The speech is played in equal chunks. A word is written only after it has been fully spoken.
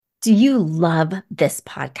Do you love this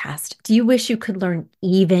podcast? Do you wish you could learn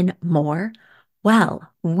even more? Well,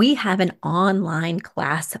 we have an online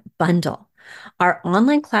class bundle. Our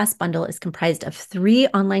online class bundle is comprised of 3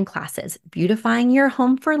 online classes: beautifying your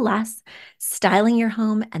home for less, styling your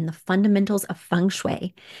home, and the fundamentals of feng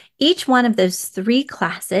shui. Each one of those 3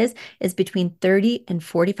 classes is between 30 and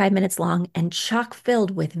 45 minutes long and chock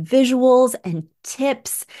filled with visuals and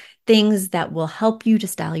tips, things that will help you to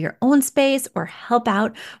style your own space or help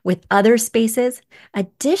out with other spaces.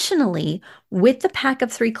 Additionally, with the pack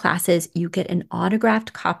of 3 classes, you get an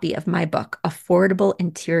autographed copy of my book, Affordable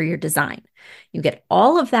Interior Design. You get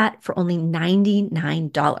all of that for only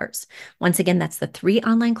 $99. Once again, that's the 3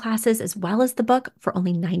 online classes as well as the book for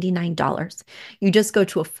only $99. You just go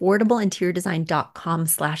to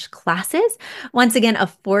affordableinteriordesign.com/classes. Once again,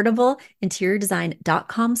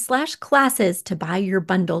 affordableinteriordesign.com/classes to buy your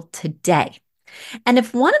bundle today. And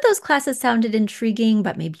if one of those classes sounded intriguing,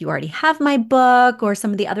 but maybe you already have my book or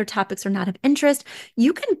some of the other topics are not of interest,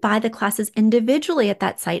 you can buy the classes individually at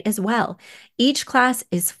that site as well. Each class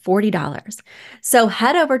is $40. So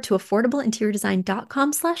head over to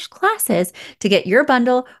affordableinteriordesign.com/classes to get your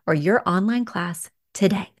bundle or your online class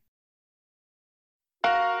today.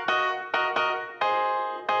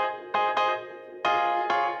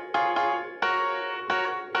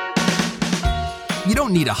 You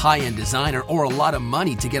don't need a high-end designer or a lot of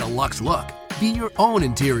money to get a luxe look. Be your own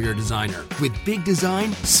interior designer with big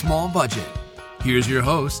design, small budget. Here's your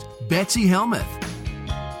host, Betsy Helmuth.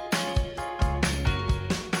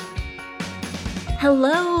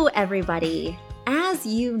 Hello, everybody. As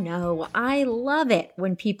you know, I love it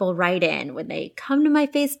when people write in, when they come to my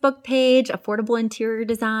Facebook page, Affordable Interior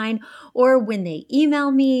Design, or when they email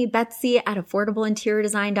me, Betsy at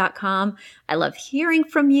affordableinteriordesign.com. I love hearing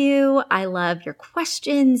from you. I love your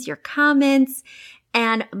questions, your comments,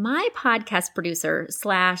 and my podcast producer /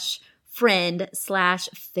 friend /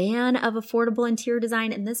 fan of Affordable Interior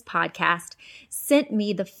Design in this podcast sent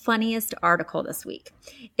me the funniest article this week.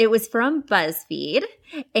 It was from BuzzFeed,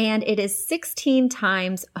 and it is 16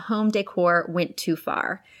 times home decor went too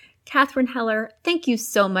far. Catherine Heller, thank you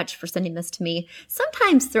so much for sending this to me.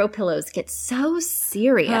 Sometimes throw pillows get so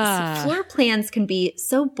serious. Floor plans can be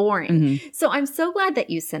so boring. So I'm so glad that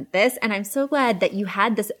you sent this, and I'm so glad that you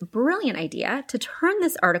had this brilliant idea to turn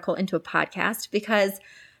this article into a podcast, because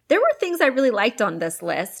there were things I really liked on this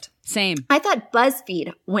list. Same. I thought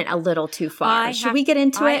BuzzFeed went a little too far. Should we get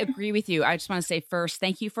into it? I agree with you. I just want to say first,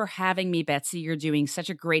 thank you for having me, Betsy. You're doing such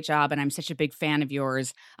a great job, and I'm such a big fan of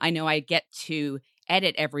yours. I know I get to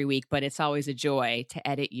edit every week, but it's always a joy to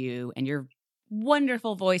edit you and your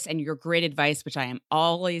wonderful voice and your great advice, which I am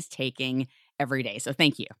always taking every day. So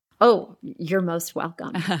thank you. Oh, you're most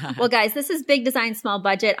welcome. Well, guys, this is Big Design, Small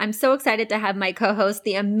Budget. I'm so excited to have my co-host,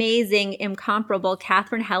 the amazing, incomparable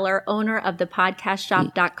Catherine Heller, owner of the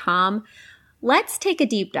podcastshop.com. Let's take a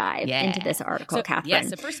deep dive into this article, Catherine. Yeah,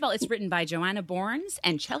 so first of all, it's written by Joanna Bournes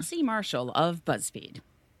and Chelsea Marshall of BuzzFeed.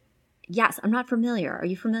 Yes, I'm not familiar. Are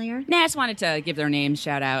you familiar? Nah, I just wanted to give their names,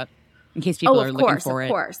 shout out, in case people are looking for it.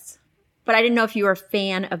 Of course. But I didn't know if you were a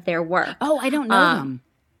fan of their work. Oh, I don't know them.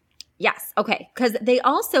 Yes. Okay. Because they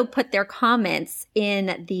also put their comments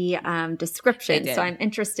in the description. So I'm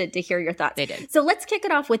interested to hear your thoughts. They did. So let's kick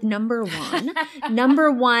it off with number one.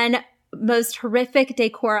 Number one most horrific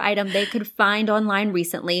decor item they could find online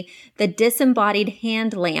recently, the disembodied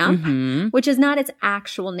hand lamp, which is not its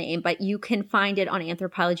actual name, but you can find it on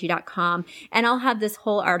Anthropologie.com. And I'll have this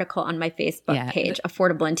whole article on my Facebook page,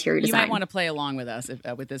 Affordable Interior Design. You might want to play along with us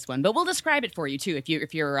with this one, but we'll describe it for you too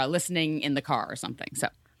if you're listening in the car or something. So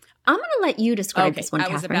I'm going to let you describe this one,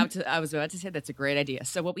 Catherine. I was about to say that's a great idea.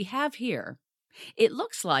 So what we have here, it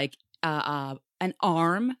looks like an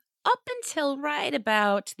arm up until right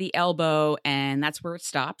about the elbow, and that's where it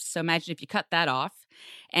stops. So imagine if you cut that off,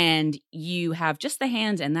 and you have just the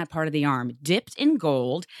hand and that part of the arm dipped in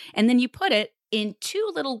gold, and then you put it in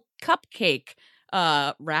 2 little cupcake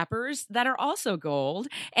wrappers that are also gold,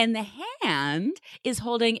 and the hand is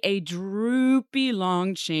holding a droopy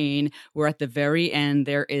long chain where at the very end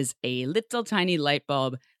there is a little tiny light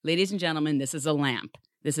bulb. Ladies and gentlemen, this is a lamp.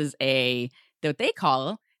 This is what they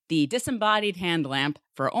call the disembodied hand lamp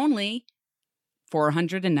for only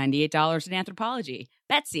 $498 in Anthropologie.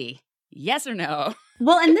 Betsy, yes or no?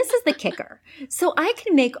 Well, and this is the kicker. So I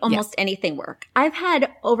can make almost anything work. I've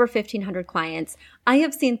had over 1,500 clients. I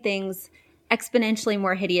have seen things exponentially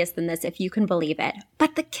more hideous than this, if you can believe it.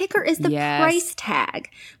 But the kicker is the price tag.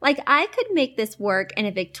 Like, I could make this work in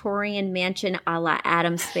a Victorian mansion a la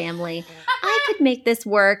Addams Family. I could make this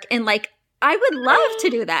work in like I would love to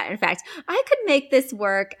do that. In fact, I could make this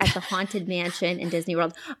work at the Haunted Mansion in Disney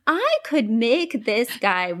World. I could make this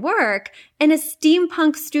guy work in a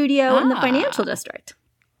steampunk studio in the financial district.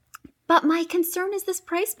 But my concern is this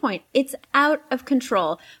price point. It's out of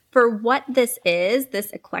control. For what this is,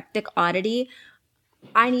 this eclectic oddity,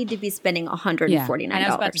 I need to be spending $149. And I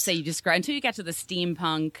was about to say, you described, until you got to the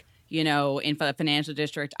steampunk, in the financial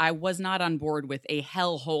district, I was not on board with a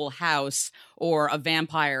hellhole house or a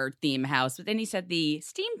vampire theme house. But then he said the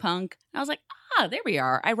steampunk. I was like, there we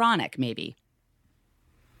are. Ironic, maybe.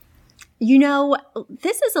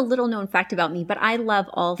 This is a little known fact about me, but I love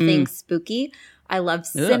all things spooky. I love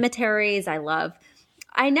cemeteries.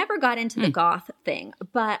 I never got into the goth thing,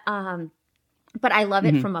 but I love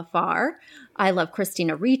it from afar. I love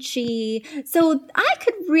Christina Ricci. So I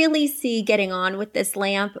could really see getting on with this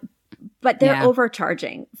lamp, but they're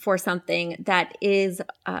overcharging for something that is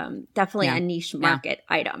definitely a niche market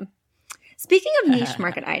item. Speaking of niche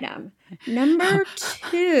market item, number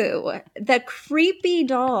 2, the creepy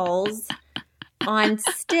dolls on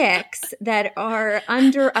sticks that are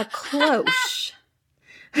under a cloche.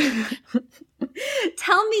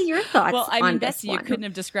 Tell me your thoughts on this one. Betsy, you couldn't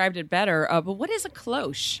have described it better. But what is a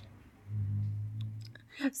cloche?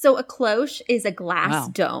 So a cloche is a glass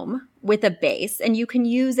dome with a base, and you can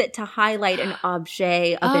use it to highlight an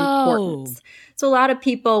object of importance. So a lot of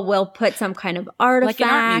people will put some kind of artifact, like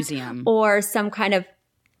an art museum, or some kind of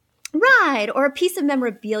or a piece of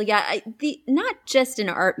memorabilia. Not just an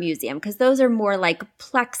art museum, because those are more like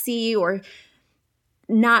plexi or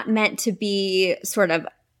not meant to be sort of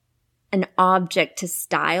an object to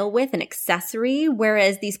style with, an accessory.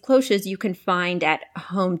 Whereas these cloches you can find at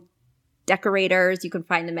home decorators, you can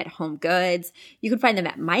find them at Home Goods, you can find them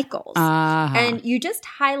at Michael's. And you just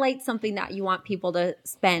highlight something that you want people to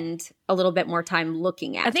spend a little bit more time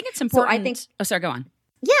looking at. I think it's important. So I think, sorry, go on.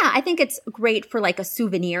 Yeah, I think it's great for like a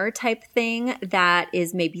souvenir type thing that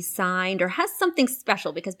is maybe signed or has something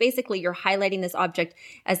special, because basically you're highlighting this object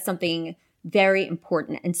as something very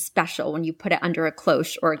important and special when you put it under a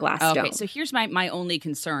cloche or a glass dome. Okay, so here's my only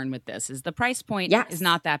concern with this is the price point is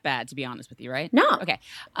not that bad, to be honest with you, right? No. Okay.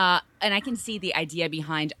 And I can see the idea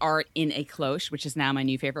behind art in a cloche, which is now my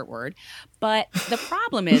new favorite word. But the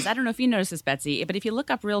problem is, I don't know if you noticed this, Betsy, but if you look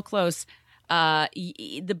up real close,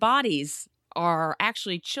 the bodies are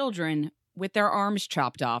actually children with their arms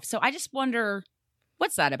chopped off. So I just wonder,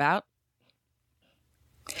 what's that about?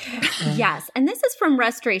 Yes. And this is from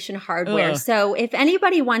Restoration Hardware. So if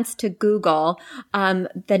anybody wants to Google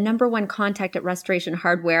the number 1 contact at Restoration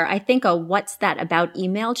Hardware, I think a what's that about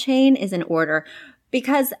email chain is in order,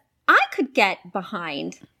 because I could get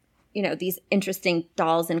behind, these interesting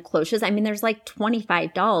dolls and cloches. I mean, there's like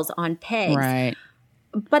 25 dolls on pegs. Right.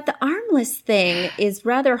 But the armless thing is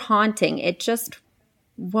rather haunting. It just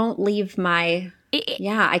won't leave my...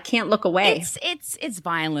 I can't look away. It's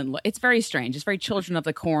violent. It's very strange. It's very Children of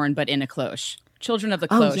the Corn, but in a cloche. Children of the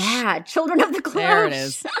Cloche. Oh yeah, Children of the Cloche. There it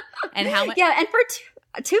is. And how much? Yeah, and for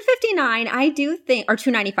 $259, I do think, or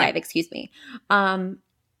 $295, excuse me.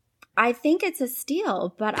 I think it's a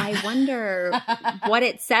steal, but I wonder what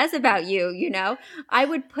it says about you. I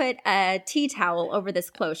would put a tea towel over this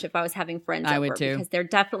cloche if I was having friends over. I would too, because they're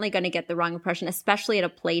definitely going to get the wrong impression, especially at a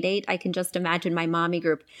play date. I can just imagine my mommy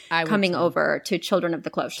group coming over to Children of the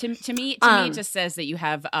Cloche. To me, it just says that you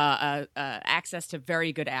have access to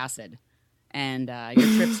very good acid. And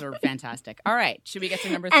your trips are fantastic. All right. Should we get to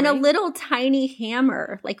number 3? And a little tiny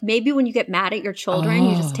hammer. Like maybe when you get mad at your children,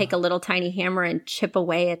 you just take a little tiny hammer and chip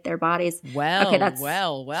away at their bodies. Well,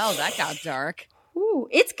 that got dark. Ooh,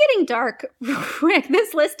 it's getting dark, Rick.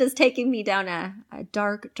 This list is taking me down a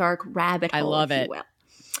dark, dark rabbit hole. I love it.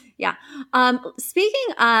 Yeah.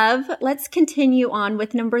 Speaking of, let's continue on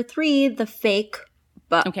with number 3, the fake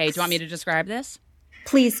books. Okay. Do you want me to describe this?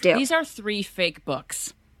 Please do. These are 3 fake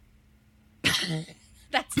books.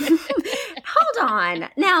 That's it. Hold on.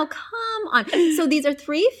 Now, come on. So these are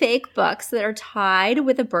 3 fake books that are tied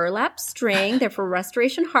with a burlap string. They're for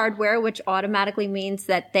Restoration Hardware, which automatically means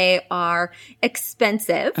that they are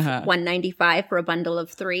expensive, $195 for a bundle of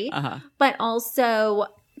 3. But also,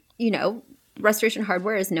 Restoration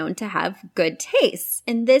Hardware is known to have good taste.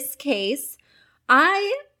 In this case,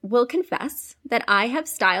 I will confess that I have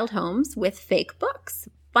styled homes with fake books,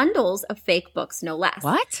 bundles of fake books, no less.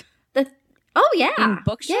 What? Oh, yeah. In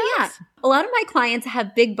bookshelves? Yeah. A lot of my clients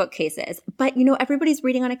have big bookcases, but everybody's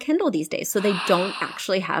reading on a Kindle these days, so they don't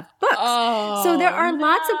actually have books. So there are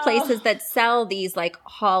lots of places that sell these like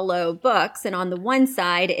hollow books, and on the one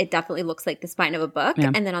side, it definitely looks like the spine of a book,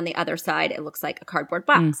 and then on the other side, it looks like a cardboard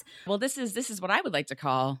box. Well, this is what I would like to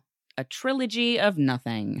call a trilogy of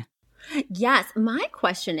nothing. Yes. My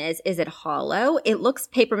question is it hollow? It looks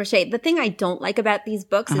paper mache. The thing I don't like about these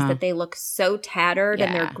books is that they look so tattered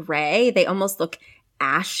and they're gray. They almost look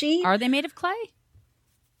ashy. Are they made of clay?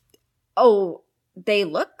 Oh, they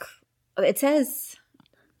look, it says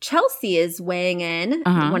Chelsea is weighing in,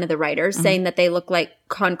 one of the writers, saying that they look like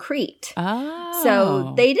concrete. Oh.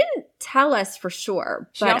 So they didn't tell us for sure.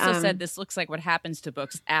 She also said this looks like what happens to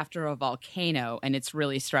books after a volcano, and it's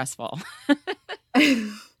really stressful.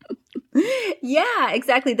 Yeah,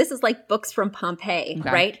 exactly. This is like books from Pompeii,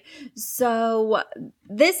 right? So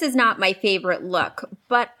this is not my favorite look,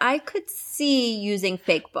 but I could see using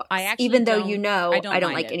fake books. Even though I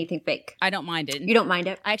don't like anything fake. I don't mind it. You don't mind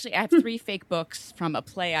it? I have 3 fake books from a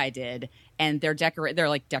play I did, and they're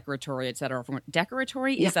like decoratory, et cetera.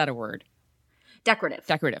 Decoratory? Is that a word?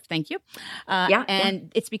 Decorative. Thank you.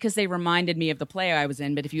 And it's because they reminded me of the play I was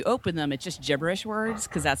in, but if you open them, it's just gibberish words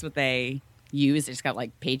because that's what they use. It's got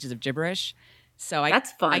like pages of gibberish. So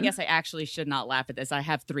that's fun. I guess I actually should not laugh at this. I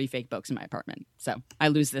have 3 fake books in my apartment. So I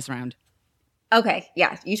lose this round. Okay.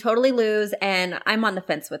 Yeah, you totally lose. And I'm on the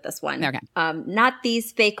fence with this one. Okay. Not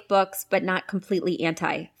these fake books, but not completely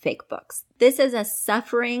anti-fake books. This is a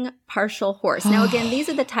suffering partial horse. Now, again, these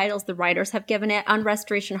are the titles the writers have given it. On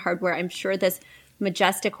Restoration Hardware, I'm sure this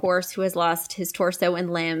majestic horse who has lost his torso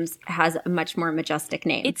and limbs has a much more majestic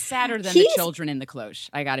name. It's sadder than the children in the cloche.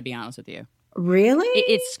 I got to be honest with you. Really?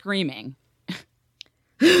 It's screaming.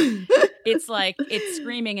 It's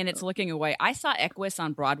screaming and it's looking away. I saw Equus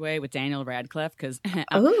on Broadway with Daniel Radcliffe because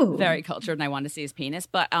I'm very cultured and I wanted to see his penis.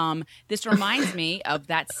 But this reminds me of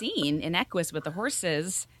that scene in Equus with the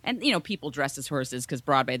horses and, people dressed as horses because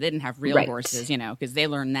Broadway, they didn't have real horses, because they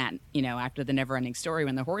learned that, after the Never-Ending Story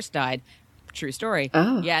when the horse died. True story.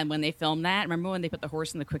 Oh. Yeah, and when they filmed that, remember when they put the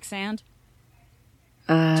horse in the quicksand?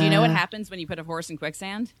 Do you know what happens when you put a horse in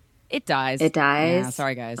quicksand? It dies. It dies? Yeah,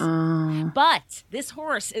 sorry, guys. But this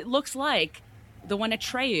horse, it looks like the one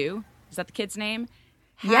Atreyu, is that the kid's name?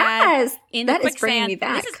 Yes. In the quicksand. Is bringing me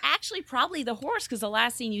back. This is actually probably the horse because the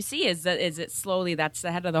last scene you see is it slowly, that's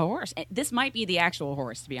the head of the horse. This might be the actual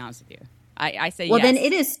horse, to be honest with you. I say yes. Well, then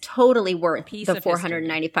it is totally worth the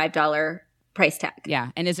 $495 price tag. Yeah.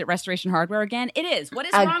 And is it Restoration Hardware again? It is. What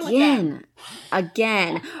is wrong with that?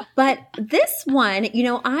 Again. But this one,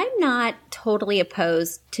 I'm not totally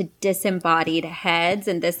opposed to disembodied heads,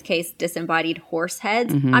 in this case, disembodied horse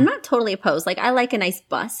heads. Mm-hmm. I'm not totally opposed. Like, I like a nice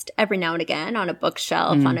bust every now and again on a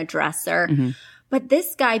bookshelf, on a dresser. Mm-hmm. But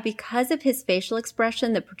this guy, because of his facial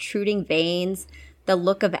expression, the protruding veins, the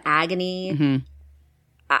look of agony,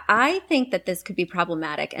 I think that this could be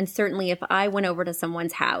problematic. And certainly if I went over to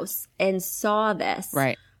someone's house and saw this,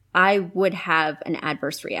 I would have an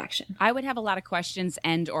adverse reaction. I would have a lot of questions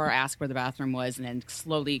and or ask where the bathroom was and then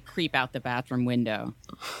slowly creep out the bathroom window.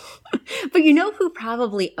 But you know who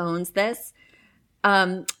probably owns this?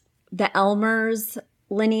 The Elmers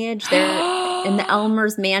lineage. They're in the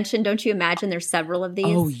Elmers mansion. Don't you imagine there's several of these?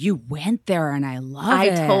 Oh, you went there and I love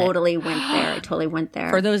it. I totally went there.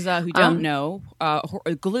 For those who don't know,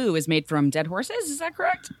 glue is made from dead horses. Is that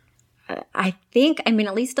correct? I mean,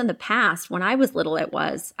 at least in the past, when I was little, it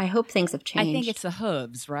was. I hope things have changed. I think it's the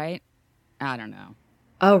hooves, right? I don't know.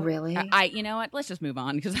 Oh, really? You know what? Let's just move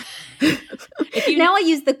on because now I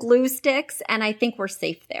use the glue sticks, and I think we're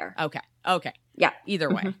safe there. Okay. Yeah. Either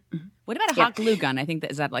way. Mm-hmm. What about a hot glue gun? I think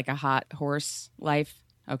is that like a hot horse life?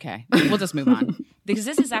 Okay. We'll just move on because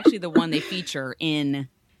this is actually the one they feature in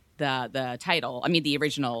the title. I mean, the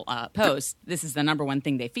original post. This is the number one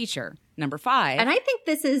thing they feature. Number 5. And I think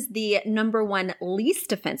this is the number one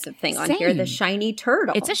least offensive thing on here, the shiny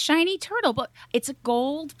turtle. It's a shiny turtle, but it's a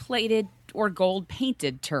gold-plated or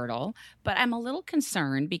gold-painted turtle. But I'm a little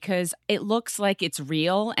concerned because it looks like it's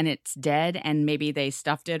real and it's dead and maybe they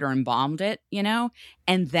stuffed it or embalmed it,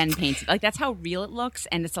 and then painted. Like, that's how real it looks,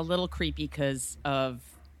 and it's a little creepy because I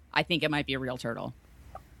think it might be a real turtle.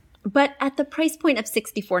 But at the price point of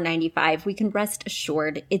 $64.95, we can rest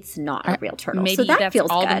assured it's not a real turtle. Maybe so that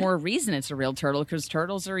feels all good. The more reason it's a real turtle because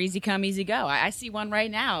turtles are easy come, easy go. I see one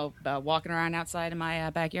right now walking around outside in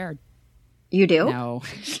my backyard. You do? No.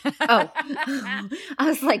 Oh. I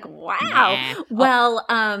was like, wow. Nah. Well,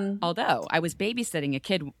 although I was babysitting a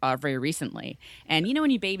kid very recently. And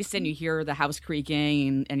when you babysit and you hear the house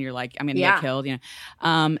creaking and you're like, I'm going to get killed,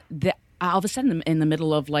 all of a sudden in the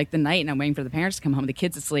middle of like the night and I'm waiting for the parents to come home, the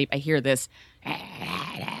kid's asleep, I hear this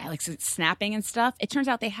like snapping and stuff. It turns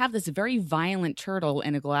out they have this very violent turtle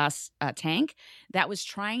in a glass tank that was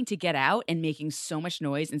trying to get out and making so much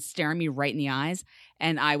noise and staring me right in the eyes.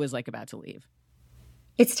 And I was like about to leave.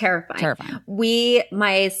 It's terrifying.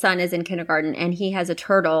 My son is in kindergarten and he has a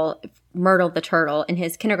turtle Myrtle the turtle in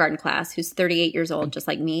his kindergarten class, who's 38 years old, just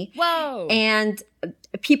like me. Whoa. And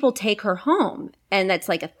people take her home. And that's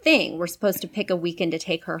like a thing. We're supposed to pick a weekend to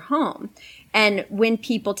take her home. And when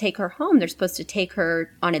people take her home, they're supposed to take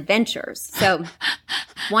her on adventures. So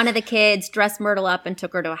one of the kids dressed Myrtle up and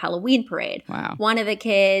took her to a Halloween parade. Wow. One of the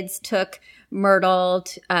kids took Myrtle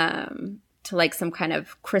to like some kind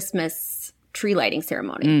of Christmas tree lighting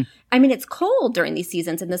ceremony. I mean, it's cold during these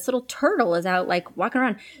seasons, and this little turtle is out like walking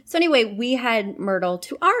around. So anyway, we had Myrtle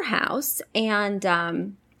to our house, and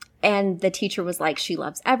the teacher was like, she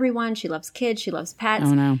loves everyone. She loves kids. She loves pets.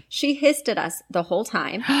 Oh, no. She hissed at us the whole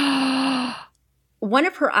time. One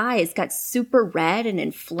of her eyes got super red and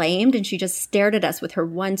inflamed, and she just stared at us with her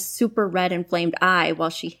one super red inflamed eye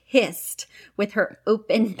while she hissed with her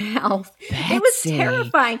open mouth. Betsy. It was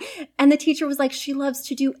terrifying. And the teacher was like, she loves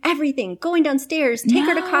to do everything. Going downstairs, take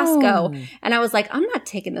her to Costco. And I was like, I'm not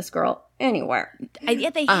taking this girl anywhere.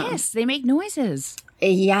 Yet they hiss. They make noises.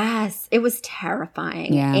 Yes, it was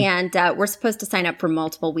terrifying. Yeah. And we're supposed to sign up for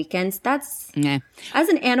multiple weekends. That's, Yeah. as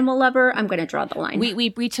an animal lover, I'm going to draw the line.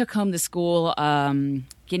 We took home the school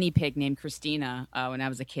guinea pig named Christina when I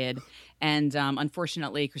was a kid. And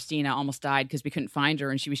unfortunately, Christina almost died because we couldn't find her.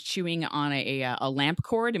 And she was chewing on a lamp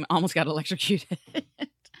cord and almost got electrocuted.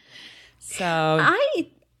 So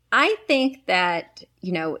I think that,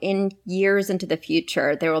 you know, in years into the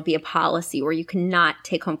future, there will be a policy where you cannot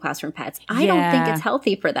take home classroom pets. I don't think it's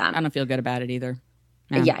healthy for them. I don't feel good about it either.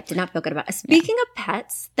 No. Yeah, I did not feel good about it. Speaking of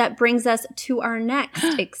pets, that brings us to our next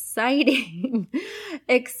exciting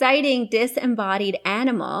disembodied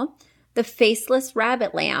animal, the faceless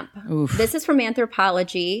rabbit lamp. Oof. This is from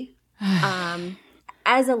Anthropology.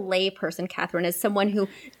 As a layperson, Catherine, as someone who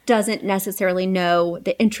doesn't necessarily know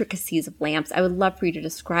the intricacies of lamps, I would love for you to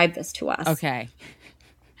describe this to us. Okay.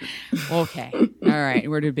 All right.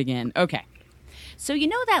 Where to begin? Okay. So you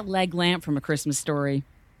know that leg lamp from A Christmas Story?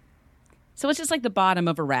 So it's just like the bottom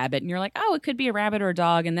of a rabbit, and you're like, oh, it could be a rabbit or a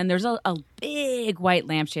dog. And then there's a big white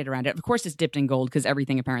lampshade around it. Of course, it's dipped in gold because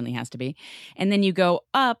everything apparently has to be. And then you go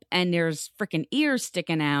up, and there's freaking ears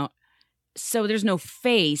sticking out. So there's no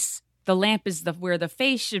face. The lamp is where the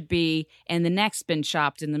face should be, and the neck's been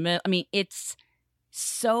chopped in the middle. I mean, it's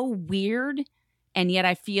so weird. And yet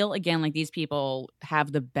I feel, again, like these people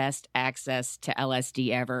have the best access to LSD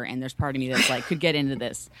ever. And there's part of me that's like, could get into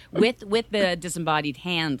this with the disembodied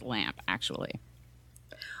hand lamp, actually.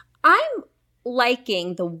 I'm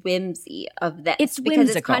liking the whimsy of this. It's because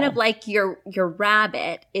whimsical. It's kind of like your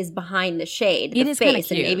rabbit is behind the shade. It the is face, kind of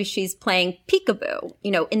cute. And maybe she's playing peekaboo,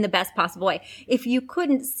 you know, in the best possible way. If you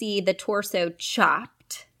couldn't see the torso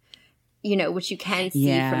chopped, you know, which you can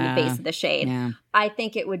see from the base of the shade, I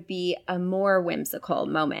think it would be a more whimsical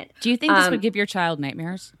moment. Do you think this would give your child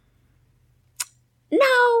nightmares?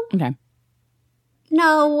 No. Okay.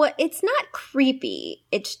 No, it's not creepy.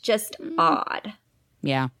 It's just odd.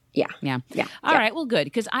 Yeah. Yeah. All right. Well, good.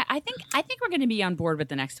 Because I think we're going to be on board with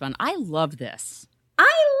the next one. I love this. I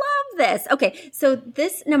love this. Okay. So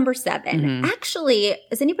this number 7, actually,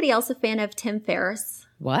 is anybody else a fan of Tim Ferriss?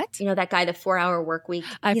 What? You know, that guy, the 4-Hour Workweek.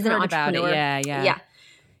 I've heard about it.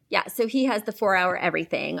 Yeah. So he has the 4-hour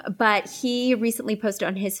everything. But he recently posted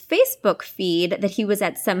on his Facebook feed that he was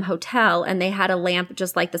at some hotel and they had a lamp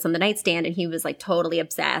just like this on the nightstand, and he was like totally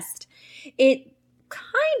obsessed. It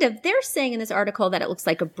kind of, they're saying in this article that it looks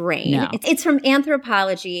like a brain. No. It's from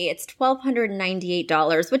Anthropology. It's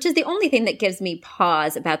 $1,298, which is the only thing that gives me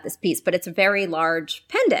pause about this piece, but it's a very large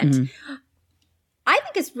pendant. Mm-hmm. I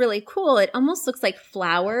think it's really cool. It almost looks like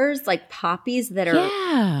flowers, like poppies that are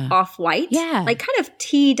off-white. Yeah. Like kind of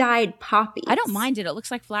tea-dyed poppies. I don't mind it. It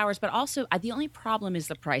looks like flowers, but also the only problem is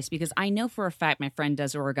the price, because I know for a fact my friend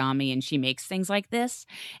does origami and she makes things like this,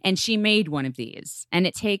 and she made one of these. And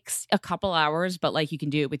it takes a couple hours, but like you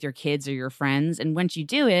can do it with your kids or your friends. And once you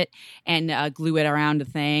do it and glue it around a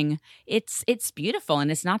thing, it's beautiful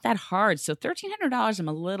and it's not that hard. So $1,300, I'm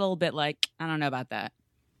a little bit like, I don't know about that.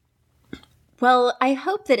 Well, I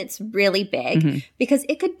hope that it's really big because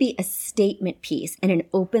it could be a statement piece in an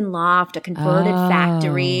open loft, a converted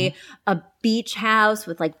factory, a beach house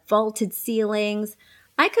with like vaulted ceilings.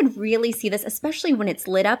 I could really see this, especially when it's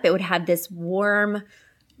lit up. It would have this warm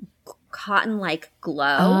cotton-like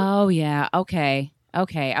glow. Oh, yeah. Okay.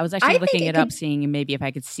 I was actually looking it up, seeing maybe if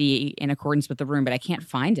I could see in accordance with the room, but I can't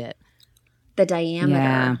find it. The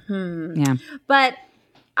diameter. Yeah. But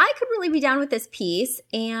I could really be down with this piece,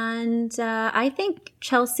 and I think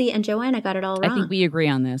Chelsea and Joanna got it all wrong. I think we agree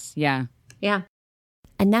on this. Yeah. Yeah.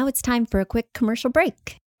 And now it's time for a quick commercial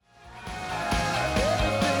break.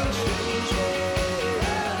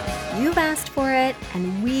 You've asked for it,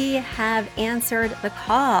 and we have answered the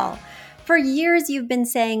call. For years, you've been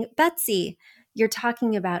saying, Betsy, you're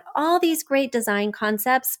talking about all these great design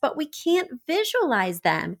concepts, but we can't visualize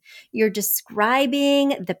them. You're describing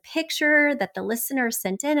the picture that the listener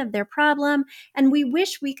sent in of their problem, and we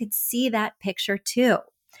wish we could see that picture too.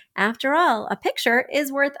 After all, a picture is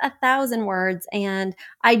worth 1,000 words, and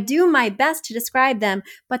I do my best to describe them,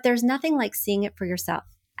 but there's nothing like seeing it for yourself.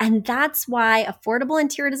 And that's why Affordable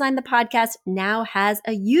Interior Design, the podcast, now has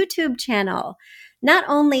a YouTube channel. Not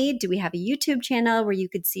only do we have a YouTube channel where you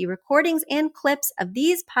could see recordings and clips of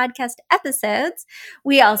these podcast episodes,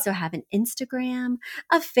 we also have an Instagram,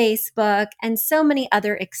 a Facebook, and so many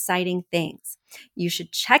other exciting things. You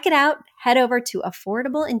should check it out. Head over to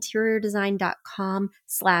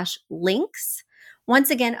affordableinteriordesign.com/links.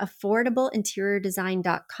 Once again,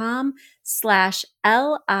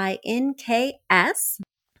 affordableinteriordesign.com/LINKS.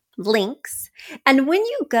 links. And when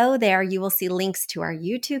you go there, you will see links to our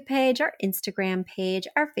YouTube page, our Instagram page,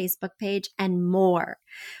 our Facebook page, and more.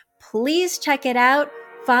 Please check it out,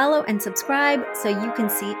 follow and subscribe so you can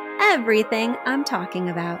see everything I'm talking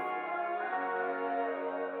about.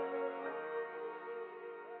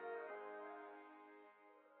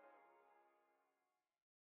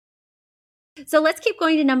 So let's keep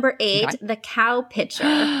going to number 8, Okay. the cow picture.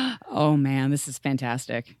 Oh, man, this is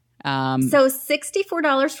fantastic. So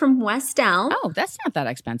 $64 from West Elm. Oh, that's not that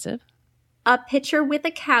expensive. A picture with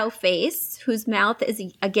a cow face whose mouth is,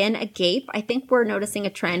 again, agape. I think we're noticing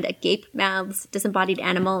a trend, agape mouths, disembodied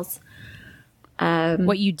animals.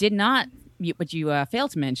 What you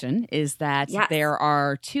failed to mention is that Yes. there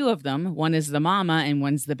are 2 of them. One is the mama and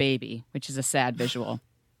one's the baby, which is a sad visual.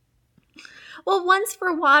 Well, one's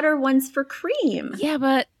for water, one's for cream. Yeah,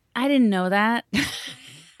 but I didn't know that.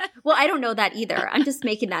 Well, I don't know that either. I'm just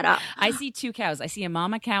making that up. I see 2 cows. I see a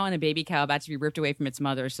mama cow and a baby cow about to be ripped away from its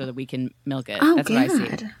mother so that we can milk it. Oh, That's what I see.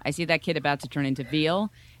 God. I see that kid about to turn into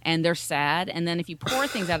veal, and they're sad. And then if you pour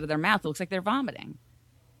things out of their mouth, it looks like they're vomiting.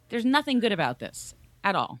 There's nothing good about this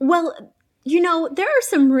at all. Well, you know, there are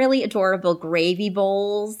some really adorable gravy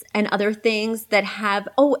bowls and other things that have,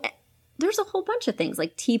 there's a whole bunch of things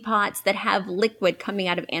like teapots that have liquid coming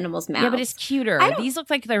out of animals' mouths. Yeah, but it's cuter. These look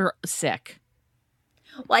like they're sick.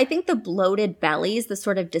 Well, I think the bloated bellies, the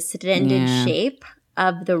sort of distended shape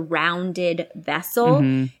of the rounded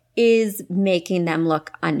vessel is making them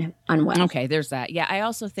look unwell. Okay, there's that. Yeah, I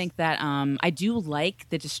also think that I do like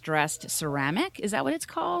the distressed ceramic. Is that what it's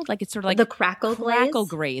called? Like it's sort of like The crackle glaze? Crackle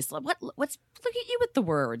glaze. What's look at you with the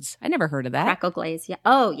words. I never heard of that. Crackle glaze, yeah.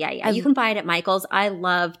 Oh, yeah. You can buy it at Michael's. I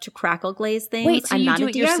love to crackle glaze things. Wait, so I'm you not do a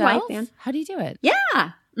it DIY yourself? fan. How do you do it?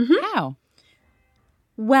 Yeah. How?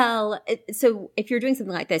 Well, so if you're doing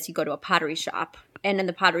something like this, you go to a pottery shop. And in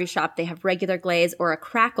the pottery shop, they have regular glaze or a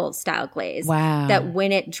crackle style glaze. Wow. That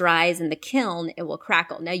when it dries in the kiln, it will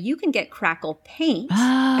crackle. Now, you can get crackle paint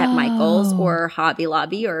at Michael's or Hobby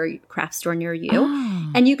Lobby or craft store near you.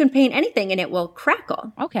 And you can paint anything and it will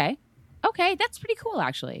crackle. Okay, that's pretty cool,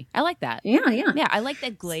 actually. I like that. Yeah. Yeah, I like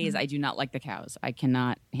that glaze. I do not like the cows. I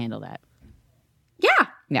cannot handle that. Yeah.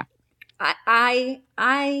 Yeah. I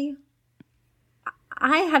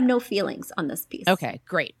have no feelings on this piece. Okay,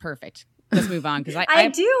 great. Perfect. Let's move on because I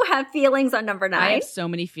do have feelings on number 9. I have so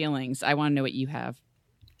many feelings. I want to know what you have.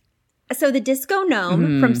 So the Disco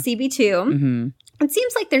Gnome from CB2. It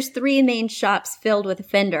seems like there's 3 main shops filled with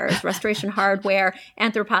vendors, Restoration Hardware,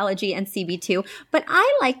 Anthropologie, and CB2. But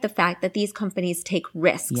I like the fact that these companies take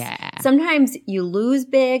risks. Yeah. Sometimes you lose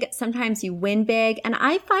big, sometimes you win big. And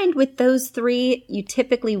I find with those 3, you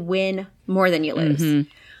typically win more than you lose.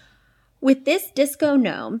 With this Disco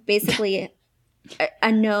Gnome, basically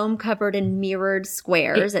a gnome covered in mirrored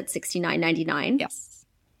squares at $69.99. Yes.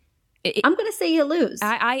 I'm going to say you lose.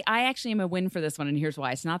 I actually am a win for this one, and here's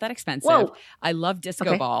why. It's not that expensive. Whoa. I love disco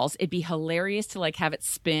Okay. balls. It'd be hilarious to like have it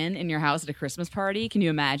spin in your house at a Christmas party. Can you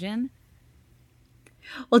imagine?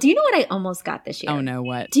 Well, do you know what I almost got this year? Oh, no,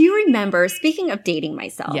 what? Do you remember, speaking of dating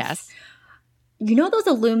myself? Yes. You know those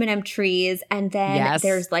aluminum trees and then Yes.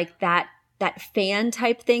 there's like that fan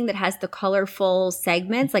type thing that has the colorful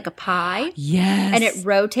segments like a pie? Yes. And it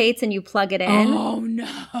rotates and you plug it in. Oh, no.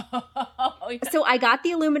 So I got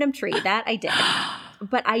the aluminum tree. That I did.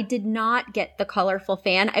 But I did not get the colorful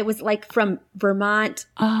fan. I was like from Vermont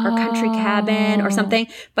or Country Cabin or something.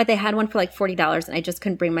 But they had one for like $40 and I just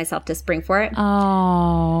couldn't bring myself to spring for it.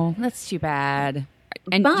 Oh, that's too bad.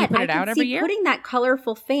 And but do you put I it out could every see year? putting that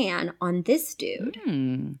colorful fan on this dude.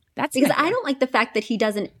 That's Because good. I don't like the fact that he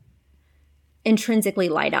doesn't intrinsically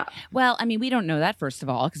light up. Well, I mean, we don't know that, first of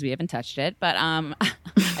all, because we haven't touched it. But I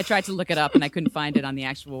tried to look it up and I couldn't find it on the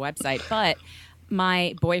actual website. But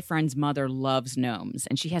my boyfriend's mother loves gnomes,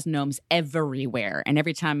 and she has gnomes everywhere. And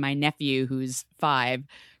every time my nephew, who's 5,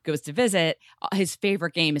 goes to visit, his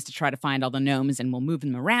favorite game is to try to find all the gnomes, and we'll move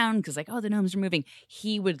them around because like, oh, the gnomes are moving.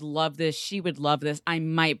 He would love this. She would love this. I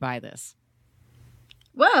might buy this.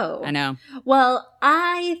 Whoa. I know. Well,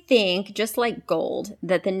 I think just like gold,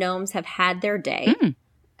 that the gnomes have had their day.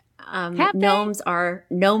 Gnomes are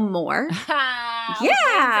no more.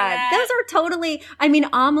 Yeah, those are totally. I mean,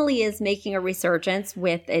 Amelie is making a resurgence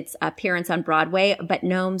with its appearance on Broadway, but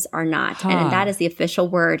gnomes are not. And that is the official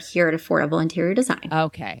word here at Affordable Interior Design.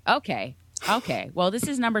 Okay. Well, this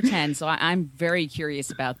is number 10, so I'm very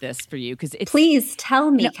curious about this for you because it's. Please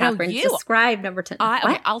tell me, Catherine. Describe number 10.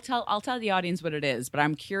 Okay, I'll tell the audience what it is, but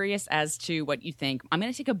I'm curious as to what you think. I'm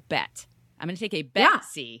going to take a bet. I'm going to take a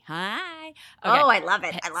Betsy. Hi. Okay. Oh, I love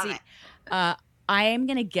it. I love it. I am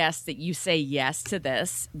going to guess that you say yes to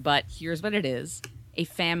this, but here's what it is. A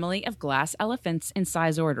family of glass elephants in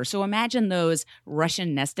size order. So imagine those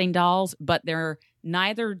Russian nesting dolls, but they're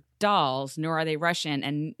neither dolls nor are they Russian,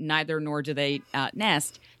 and neither nor do they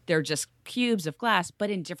nest. They're just cubes of glass, but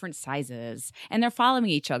in different sizes. And they're following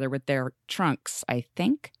each other with their trunks, I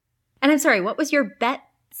think. And I'm sorry, what was your bet,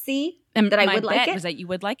 C? That I would like it? My bet was that you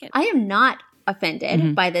would like it. I am not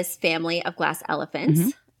offended by this family of glass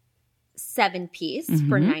elephants. 7-piece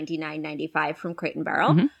for $99.95 from Crate and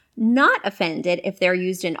Barrel. Not offended if they're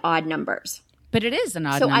used in odd numbers. But it is an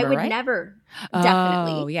odd number, right? So I would never,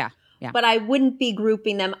 definitely. Oh, yeah. But I wouldn't be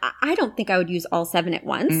grouping them. I don't think I would use all 7 at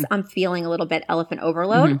once. I'm feeling a little bit elephant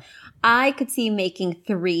overload. I could see making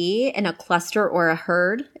 3 in a cluster or a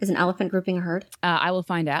herd. Is an elephant grouping a herd? I will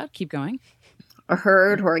find out. Keep going. A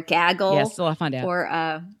herd or a gaggle. Yes, I'll find out.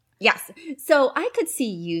 Or yes. So I could see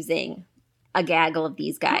using a gaggle of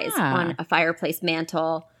these guys on a fireplace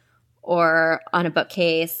mantle or on a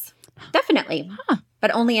bookcase. Definitely.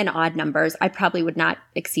 But only in odd numbers. I probably would not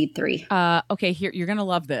exceed 3. Okay, here you're going to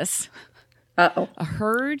love this. Uh-oh. A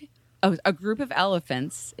herd, a group of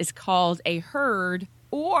elephants is called a herd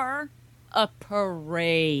or a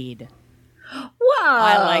parade. Whoa.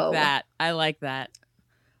 I like that.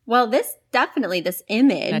 Well, this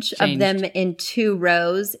image of them in 2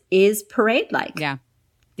 rows is parade-like.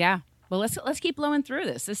 Yeah. Well, let's keep blowing through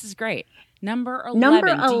this. This is great. Number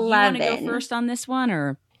 11. Do you want to go first on this one,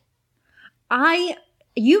 or?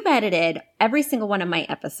 You've edited every single one of my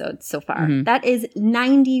episodes so far. That is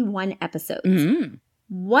 91 episodes.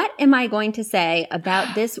 What am I going to say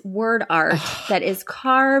about this word art that is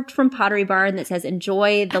carved from Pottery Barn that says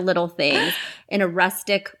 "Enjoy the little things" in a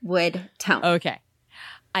rustic wood tone? Okay.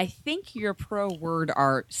 I think you're pro word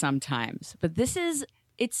art sometimes, but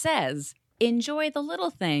it says enjoy the little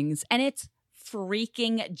things, and it's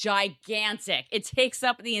freaking gigantic. It takes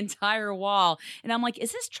up the entire wall. And I'm like,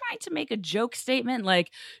 is this trying to make a joke statement? Like,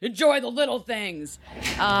 enjoy the little things.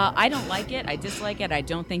 I don't like it. I dislike it. I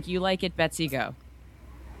don't think you like it. Betsy, go.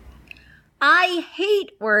 I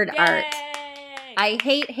hate word art. I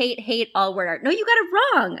hate all word art. No, you got it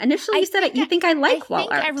wrong. Initially, you said it. You think I like wall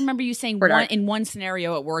art. I remember you saying in one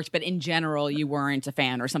scenario it worked, but in general you weren't a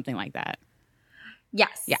fan or something like that.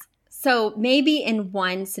 Yes. Yeah. So maybe in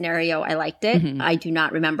one scenario I liked it. I do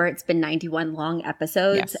not remember. It's been 91 long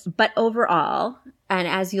episodes. Yes. But overall, and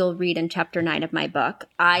as you'll read in chapter 9 of my book,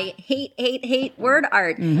 I hate word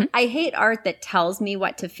art. I hate art that tells me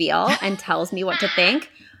what to feel and tells me what to think.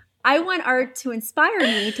 I want art to inspire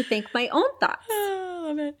me to think my own thoughts. Oh, I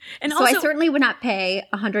love it. And so also, I certainly would not pay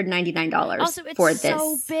 $199 also, it's for this.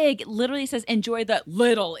 So big. It literally says enjoy the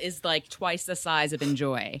little is like twice the size of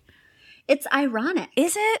enjoy. It's ironic.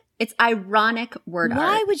 Is it? It's ironic word art.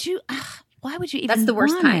 Why would you even That's the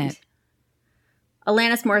worst kind. It?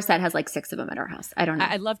 Alanis Morissette has like 6 of them at our house. I don't know.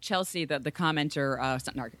 I love Chelsea, the commenter,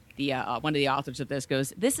 one of the authors of this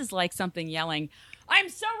goes, this is like something yelling, I'm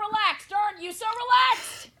so relaxed, aren't you so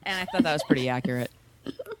relaxed? And I thought that was pretty accurate.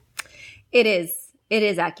 It is. It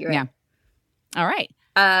is accurate. Yeah. All right.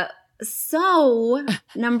 So,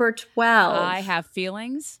 number 12. I have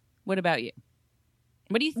feelings. What about you?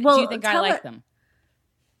 What do you think? Do you think I like them?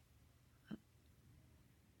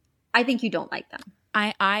 I think you don't like them.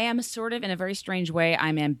 I am sort of, in a very strange way,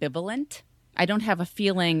 I'm ambivalent. I don't have a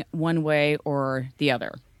feeling one way or the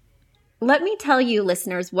other. Let me tell you,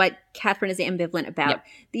 listeners, what Catherine is ambivalent about. Yep.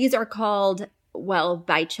 These are called,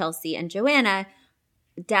 by Chelsea and Joanna,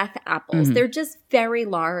 death apples. They're just very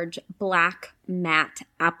large, black, matte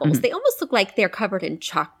apples. They almost look like they're covered in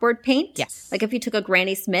chalkboard paint. Yes. Like if you took a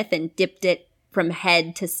Granny Smith and dipped it from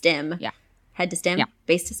head to stem. Yeah. head to stem, Yeah.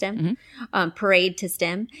 base to stem, parade to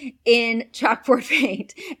stem in chalkboard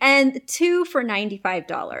paint, and 2 for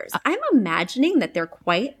 $95. I'm imagining that they're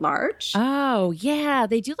quite large. Oh, yeah.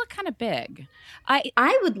 They do look kind of big.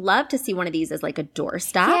 I would love to see one of these as like a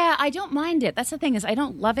doorstop. Yeah, I don't mind it. That's the thing is I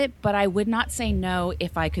don't love it, but I would not say no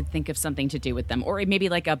if I could think of something to do with them. Or maybe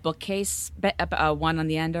like a bookcase, one on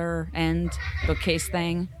the end bookcase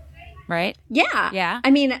thing, right? Yeah. Yeah.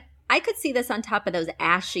 I mean, I could see this on top of those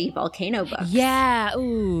ashy volcano books. Yeah.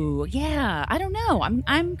 Ooh. Yeah. I don't know.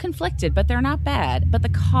 I'm conflicted, but they're not bad. But the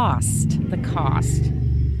cost.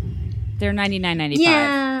 They're $99.95.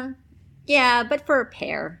 Yeah. Yeah, but for a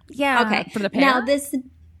pair. Yeah. Okay. For the pair. Now this.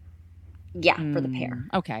 Yeah, for the pair.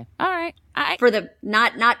 Okay. All right. For the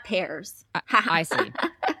not pairs. I see.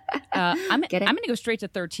 I'm Get it? going to go straight to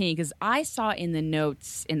 13 because I saw in the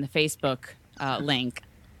notes in the Facebook link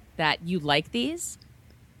that you like these.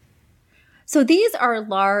 So these are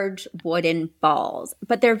large wooden balls,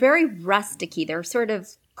 but they're very rusticy. They're sort of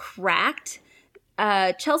cracked.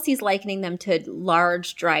 Chelsea's likening them to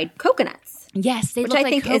large dried coconuts. Yes, they which look I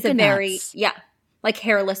like think coconuts. is a very like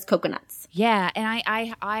hairless coconuts. Yeah, and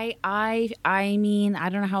I mean, I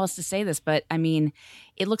don't know how else to say this, but I mean,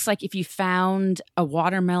 it looks like if you found a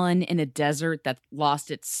watermelon in a desert that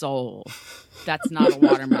lost its soul. That's not a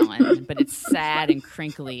watermelon, but it's sad and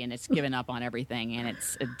crinkly and it's given up on everything and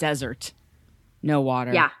it's a desert. No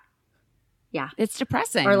water. Yeah. Yeah. It's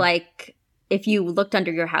depressing. Or like if you looked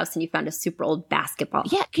under your house and you found a super old basketball.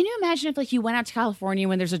 Yeah. Can you imagine if like you went out to California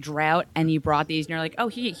when there's a drought and you brought these and you're like, oh,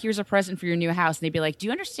 here's a present for your new house. And they'd be like, do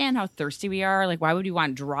you understand how thirsty we are? Like, why would we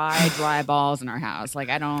want dry balls in our house? Like,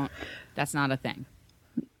 that's not a thing.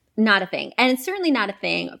 Not a thing. And it's certainly not a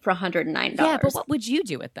thing for $109. Yeah, but what would you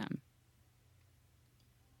do with them?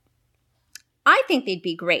 I think they'd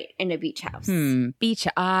be great in a beach house. Beach.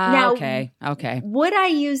 Now, okay. Would I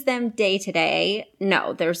use them day to day?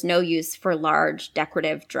 No, there's no use for large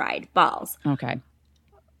decorative dried balls. Okay.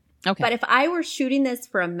 But if I were shooting this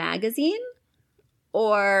for a magazine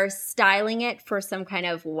or styling it for some kind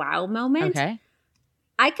of wow moment,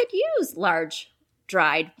 I could use large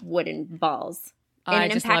dried wooden balls in an I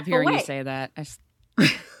just love hearing way. you say that.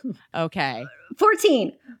 Okay.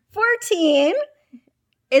 14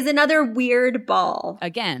 is another weird ball.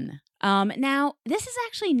 Again. Now, this is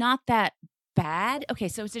actually not that bad. Okay,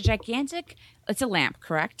 so it's a lamp,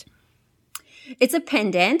 correct? It's a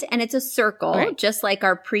pendant and it's a circle, right. just like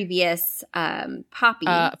our previous poppy.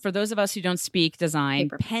 For those of us who don't speak design,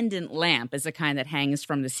 Paper. pendant lamp is the kind that hangs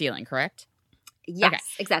from the ceiling, correct? Yes,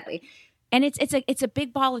 exactly. And it's a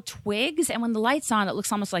big ball of twigs, and when the light's on, it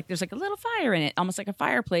looks almost like there's like a little fire in it, almost like a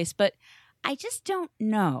fireplace. But I just don't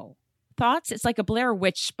know. Thoughts? It's like a Blair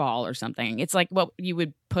Witch ball or something. It's like what you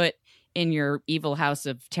would put in your evil house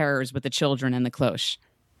of terrors with the children and the cloche.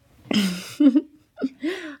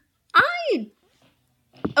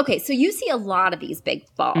 Okay, so you see a lot of these big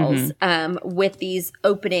balls with these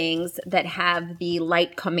openings that have the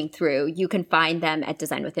light coming through. You can find them at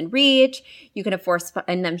Design Within Reach. You can, of course,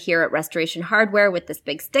 find them here at Restoration Hardware with this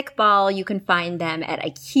big stick ball. You can find them at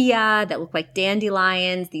IKEA that look like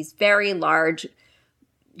dandelions, these very large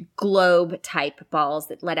globe-type balls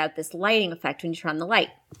that let out this lighting effect when you turn on the light.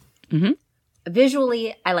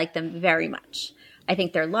 Visually, I like them very much. I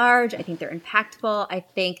think they're large. I think they're impactful. I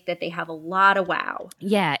think that they have a lot of wow.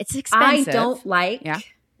 Yeah, it's expensive. I don't like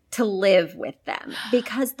to live with them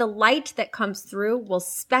because the light that comes through will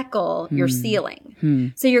speckle your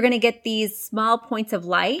ceiling. So you're going to get these small points of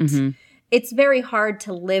light. It's very hard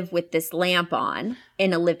to live with this lamp on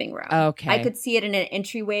in a living room. Okay. I could see it in an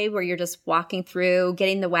entryway where you're just walking through,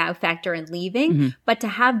 getting the wow factor and leaving. But to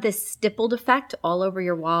have this stippled effect all over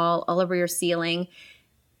your wall, all over your ceiling,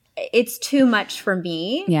 it's too much for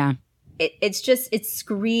me. Yeah. It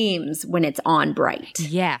screams when it's on bright.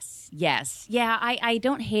 Yes. Yeah, I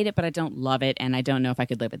don't hate it, but I don't love it, and I don't know if I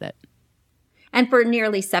could live with it. And for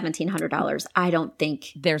nearly $1,700, I don't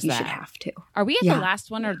think you should have to. Are we at the last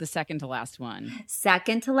one or the second to last one?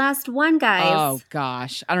 Second to last one, guys. Oh,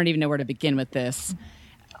 gosh. I don't even know where to begin with this.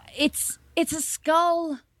 It's a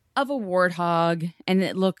skull of a warthog, and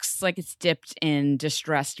it looks like it's dipped in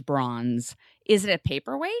distressed bronze. Is it a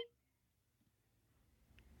paperweight?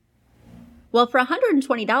 Well, for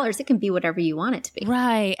 $120, it can be whatever you want it to be.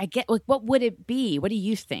 Right. I get. Like, what would it be? What do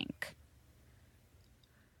you think?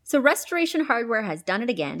 So Restoration Hardware has done it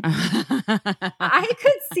again. I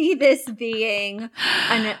could see this being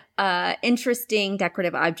an interesting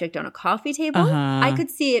decorative object on a coffee table. I could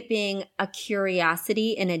see it being a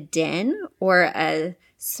curiosity in a den or a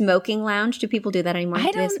smoking lounge. Do people do that anymore?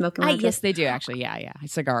 Do they have smoking lounges? Yes, they do, actually. Yeah.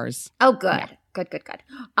 Cigars. Oh, good. Yeah. Good.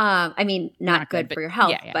 I mean, not good for your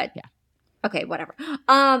health, but Okay, whatever.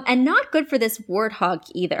 And not good for this warthog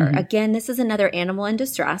either. Mm-hmm. Again, this is another animal in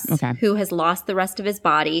distress who has lost the rest of his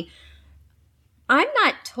body. I'm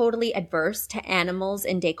not totally adverse to animals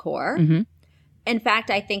in decor. Mm-hmm. In fact,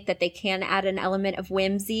 I think that they can add an element of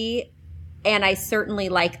whimsy, and I certainly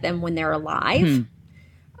like them when they're alive,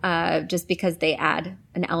 just because they add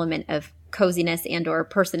an element of coziness and or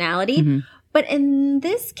personality. Mm-hmm. But in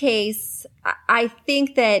this case, I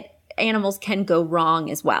think that animals can go wrong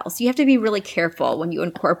as well. So you have to be really careful when you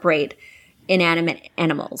incorporate inanimate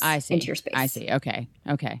animals into your space. I see. Okay.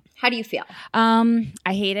 How do you feel? I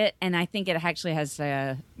hate it, and I think it actually has.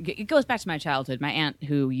 It goes back to my childhood. My aunt,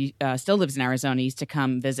 who still lives in Arizona, used to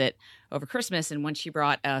come visit over Christmas, and when she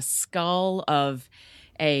brought a skull of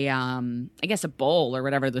I guess a bull or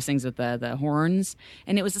whatever, those things with the horns,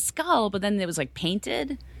 and it was a skull, but then it was like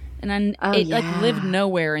painted. And then like lived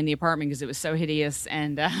nowhere in the apartment because it was so hideous.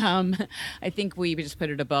 And I think we just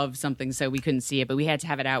put it above something so we couldn't see it, but we had to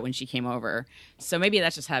have it out when she came over. So maybe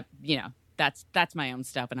that's just how, that's my own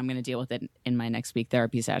stuff, and I'm going to deal with it in my next week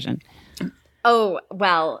therapy session. Oh,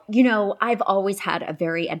 well, I've always had a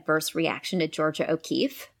very adverse reaction to Georgia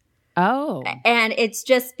O'Keeffe. Oh. And it's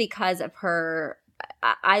just because of her.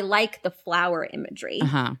 I like the flower imagery.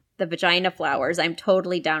 The vagina flowers. I'm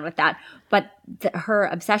totally down with that. But her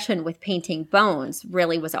obsession with painting bones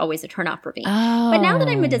really was always a turnoff for me. Oh. But now that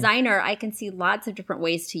I'm a designer, I can see lots of different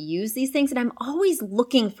ways to use these things. And I'm always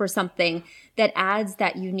looking for something that adds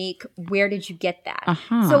that unique, where did you get that?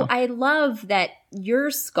 So I love that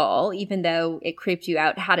your skull, even though it creeped you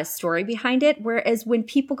out, had a story behind it. Whereas when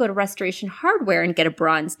people go to Restoration Hardware and get a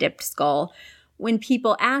bronze dipped skull, when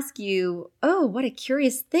people ask you, oh, what a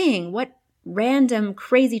curious thing, what random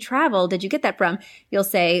crazy travel did you get that from? You'll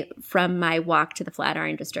say, from my walk to the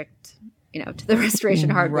Flatiron District, to the Restoration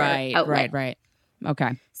Hardware outlet. Right.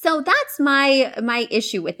 Okay. So that's my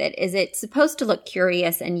issue with it, is it's supposed to look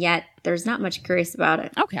curious, and yet there's not much curious about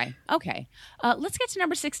it. Okay. Let's get to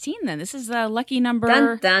number 16 then. This is the lucky number.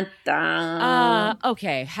 Dun, dun, dun.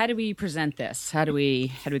 Okay. How do we present this? How do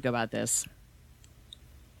we go about this?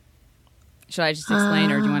 Should I just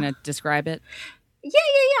explain, or do you want to describe it? Yeah.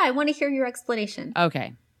 I want to hear your explanation.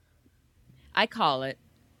 Okay. I call it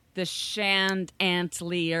the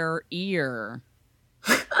chandelier ear.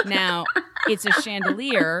 Now, it's a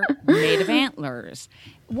chandelier made of antlers.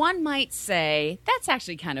 One might say that's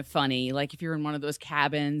actually kind of funny. Like if you're in one of those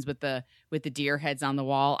cabins with the deer heads on the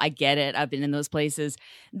wall. I get it. I've been in those places.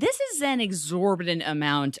 This is an exorbitant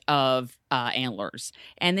amount of antlers.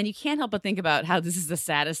 And then you can't help but think about how this is the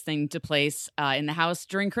saddest thing to place in the house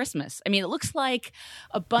during Christmas. I mean, it looks like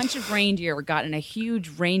a bunch of reindeer got in a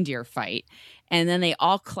huge reindeer fight, and then they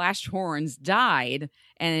all clashed horns, died,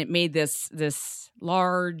 and it made this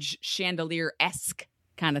large chandelier-esque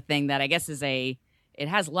kind of thing that I guess it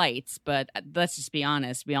has lights, but let's just be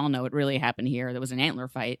honest. We all know it really happened here. There was an antler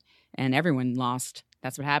fight, and everyone lost.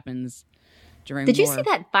 That's what happens during war. Did you see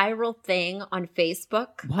that viral thing on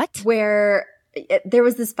Facebook? What? Where there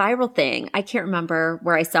was this viral thing. I can't remember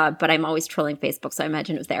where I saw it, but I'm always trolling Facebook, so I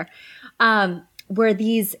imagine it was there. Where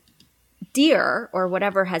these deer or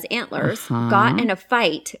whatever has antlers got in a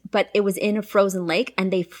fight, but it was in a frozen lake,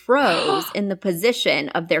 and they froze in the position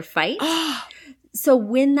of their fight. So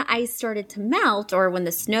when the ice started to melt, or when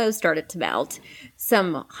the snow started to melt,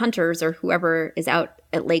 some hunters or whoever is out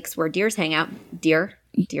at lakes where deer hang out,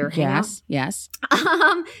 yes,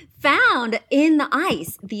 found in the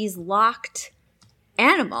ice these locked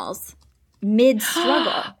animals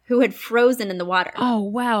mid-struggle who had frozen in the water. Oh,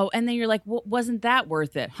 wow. And then you're like, wasn't that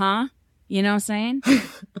worth it, huh? You know what I'm saying?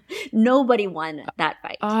 Nobody won that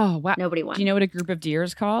fight. Oh, wow. Nobody won. Do you know what a group of deer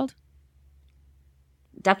is called?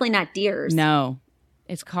 Definitely not deers. No.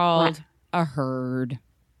 It's called a herd.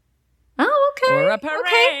 Oh, okay. Or a parade.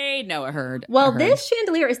 Okay. No, a herd. Well, this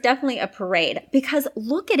chandelier is definitely a parade, because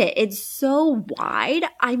look at it. It's so wide.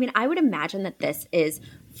 I mean, I would imagine that this is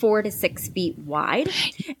 4 to 6 feet wide,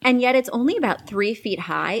 and yet it's only about 3 feet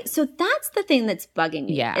high. So that's the thing that's bugging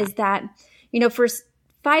me, is that, for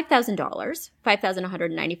 $5,000,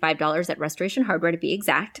 $5,195 at Restoration Hardware to be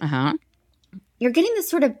exact, you're getting this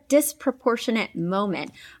sort of disproportionate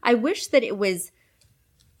moment. I wish that it was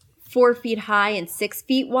 4 feet high and 6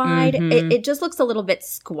 feet wide. It just looks a little bit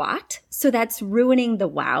squat. So that's ruining the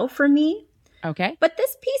wow for me. Okay. But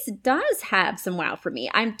this piece does have some wow for me.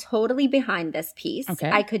 I'm totally behind this piece. Okay.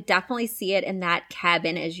 I could definitely see it in that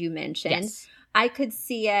cabin, as you mentioned. Yes. I could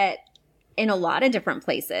see it in a lot of different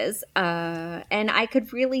places. And I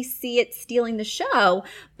could really see it stealing the show.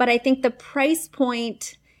 But I think the price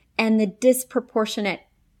point and the disproportionate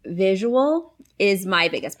visual is my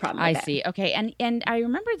biggest problem with I it. see. Okay. And I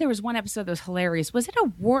remember there was one episode that was hilarious. Was it a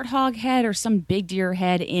warthog head or some big deer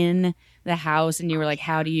head in the house? And you were like,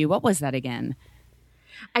 what was that again?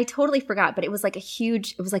 I totally forgot, but it was like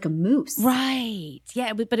it was like a moose. Right.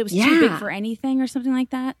 Yeah, but it was too big for anything or something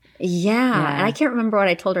like that. Yeah. And I can't remember what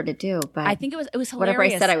I told her to do, but I think it was hilarious. Whatever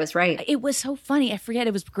I said, I was right. It was so funny. I forget.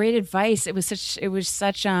 It was great advice. It was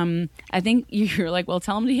such I think you were like, well,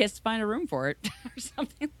 tell him he has to find a room for it or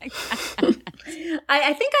something like that.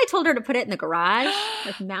 I think I told her to put it in the garage,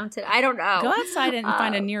 like mount it. I don't know. Go outside and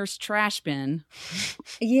find a nearest trash bin.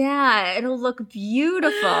 Yeah, it'll look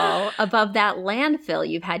beautiful above that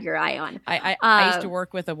landfill you've had your eye on. I used to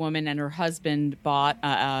work with a woman, and her husband bought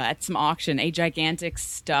at some auction a gigantic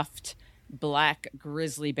stuffed black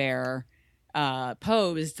grizzly bear,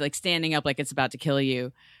 posed like standing up like it's about to kill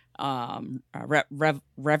you.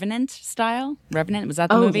 Revenant style. Revenant, was that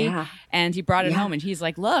the movie? Yeah. And he brought it home, and he's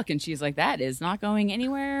like, look, and she's like, that is not going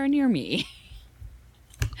anywhere near me.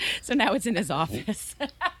 So now it's in his office.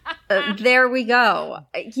 There we go.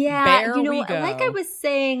 Yeah, There we go. like I was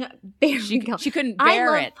saying, we go. She couldn't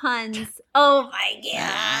bear I love puns. Oh my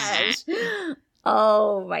gosh.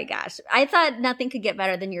 Oh my gosh. I thought nothing could get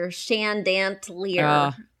better than your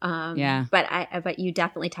chandelier. Yeah. But you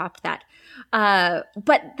definitely topped that.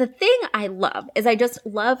 But the thing I love is I just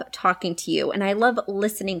love talking to you, and I love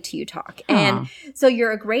listening to you talk. And so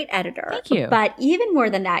you're a great editor. Thank you. But even more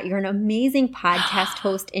than that, you're an amazing podcast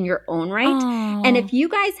host in your own right. And if you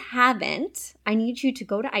guys haven't, I need you to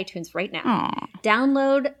go to iTunes right now.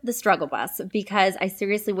 Download The Struggle Bus, because I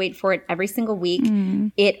seriously wait for it every single week.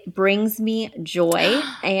 It brings me joy,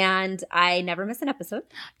 and I never miss an episode.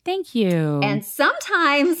 Thank you. And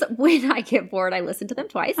sometimes when I get bored, I listen to them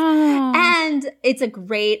twice. And it's a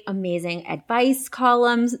great, amazing advice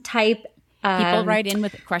columns type. People write in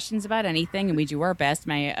with questions about anything, and we do our best.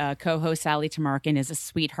 My co-host, Sally Tamarkin, is a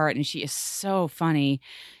sweetheart, and she is so funny.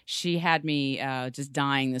 She had me just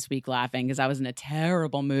dying this week laughing because I was in a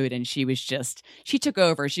terrible mood, and she took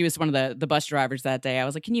over. She was one of the bus drivers that day. I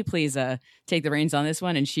was like, can you please take the reins on this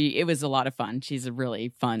one? And it was a lot of fun. She's a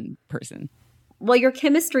really fun person. Well, your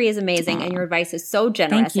chemistry is amazing, and your advice is so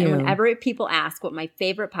generous. Thank you. And whenever people ask what my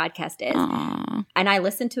favorite podcast is, and I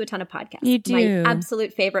listen to a ton of podcasts. You do. My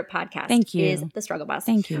absolute favorite podcast is The Struggle Bus.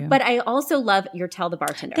 Thank you. But I also love your Tell the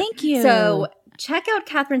Bartender. Thank you. So check out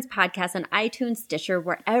Catherine's podcast on iTunes, Stitcher,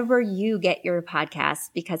 wherever you get your podcasts,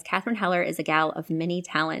 because Catherine Heller is a gal of many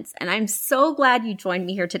talents. And I'm so glad you joined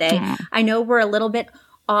me here today. I know we're a little bit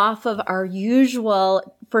off of our usual,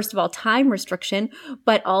 first of all, time restriction,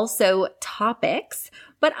 but also topics.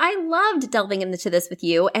 But I loved delving into this with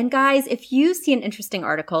you. And guys, if you see an interesting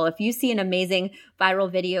article, if you see an amazing viral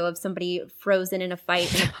video of somebody frozen in a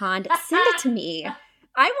fight in a pond, send it to me.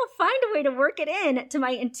 I will find a way to work it in to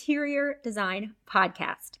my interior design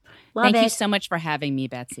podcast. Love it. Thank you so much for having me,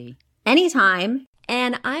 Betsy. Anytime.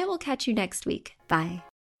 And I will catch you next week. Bye.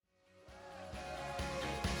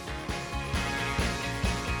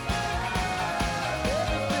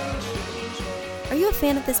 Are you a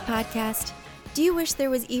fan of this podcast? Do you wish there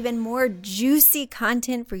was even more juicy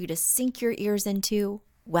content for you to sink your ears into?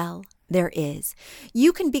 Well, there is.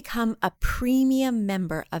 You can become a premium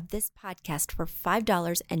member of this podcast for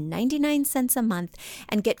 $5.99 a month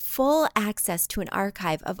and get full access to an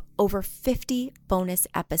archive of over 50 bonus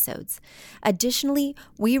episodes. Additionally,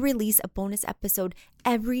 we release a bonus episode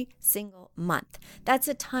every single month. That's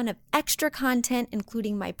a ton of extra content,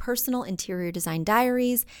 including my personal interior design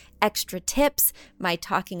diaries, extra tips, my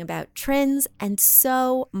talking about trends, and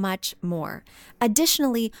so much more.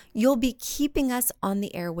 Additionally, you'll be keeping us on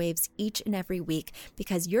the airwaves each and every week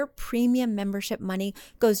because your premium membership money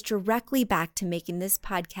goes directly back to making this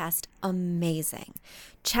podcast amazing.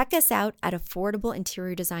 Check us out at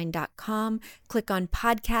affordableinteriordesign.com. Click on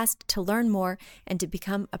podcast to learn more and to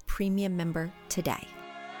become a premium member today.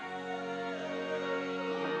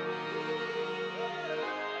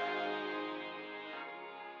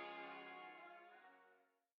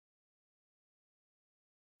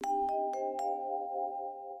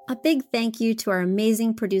 A big thank you to our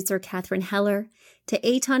amazing producer, Catherine Heller, to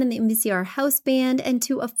Aton and the MBCR House Band, and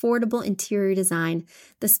to Affordable Interior Design,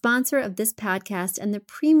 the sponsor of this podcast and the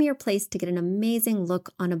premier place to get an amazing look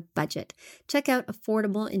on a budget. Check out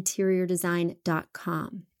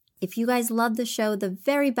affordableinteriordesign.com. If you guys love the show, the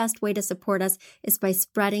very best way to support us is by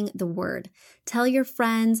spreading the word. Tell your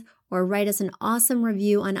friends or write us an awesome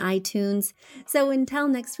review on iTunes. So until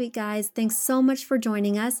next week, guys, thanks so much for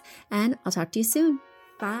joining us, and I'll talk to you soon.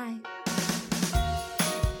 Bye.